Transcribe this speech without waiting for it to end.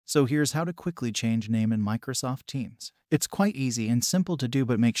So here's how to quickly change name in Microsoft Teams. It's quite easy and simple to do,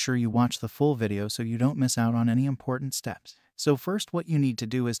 but make sure you watch the full video so you don't miss out on any important steps. So first, what you need to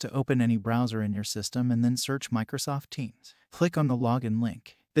do is to open any browser in your system and then search Microsoft Teams. Click on the login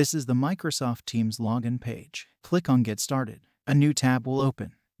link. This is the Microsoft Teams login page. Click on Get Started. A new tab will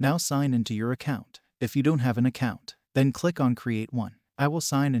open. Now sign into your account. If you don't have an account, then click on Create One. I will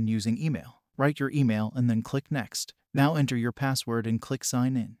sign in using email. Write your email and then click Next. Now enter your password and click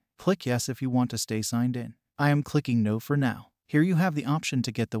Sign In. Click Yes if you want to stay signed in. I am clicking No for now. Here you have the option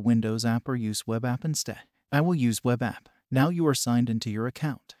to get the Windows app or use web app instead. I will use web app. Now you are signed into your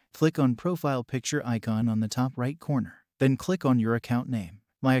account. Click on Profile Picture icon on the top right corner. Then click on your account name.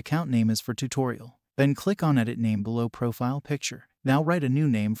 My account name is for tutorial. Then click on Edit Name below Profile Picture. Now write a new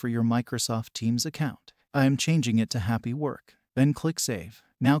name for your Microsoft Teams account. I am changing it to Happy Work. Then click Save.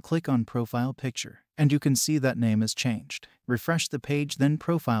 Now click on Profile Picture, and you can see that name is changed. Refresh the page, then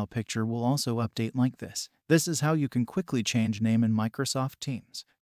Profile Picture will also update like this. This is how you can quickly change name in Microsoft Teams.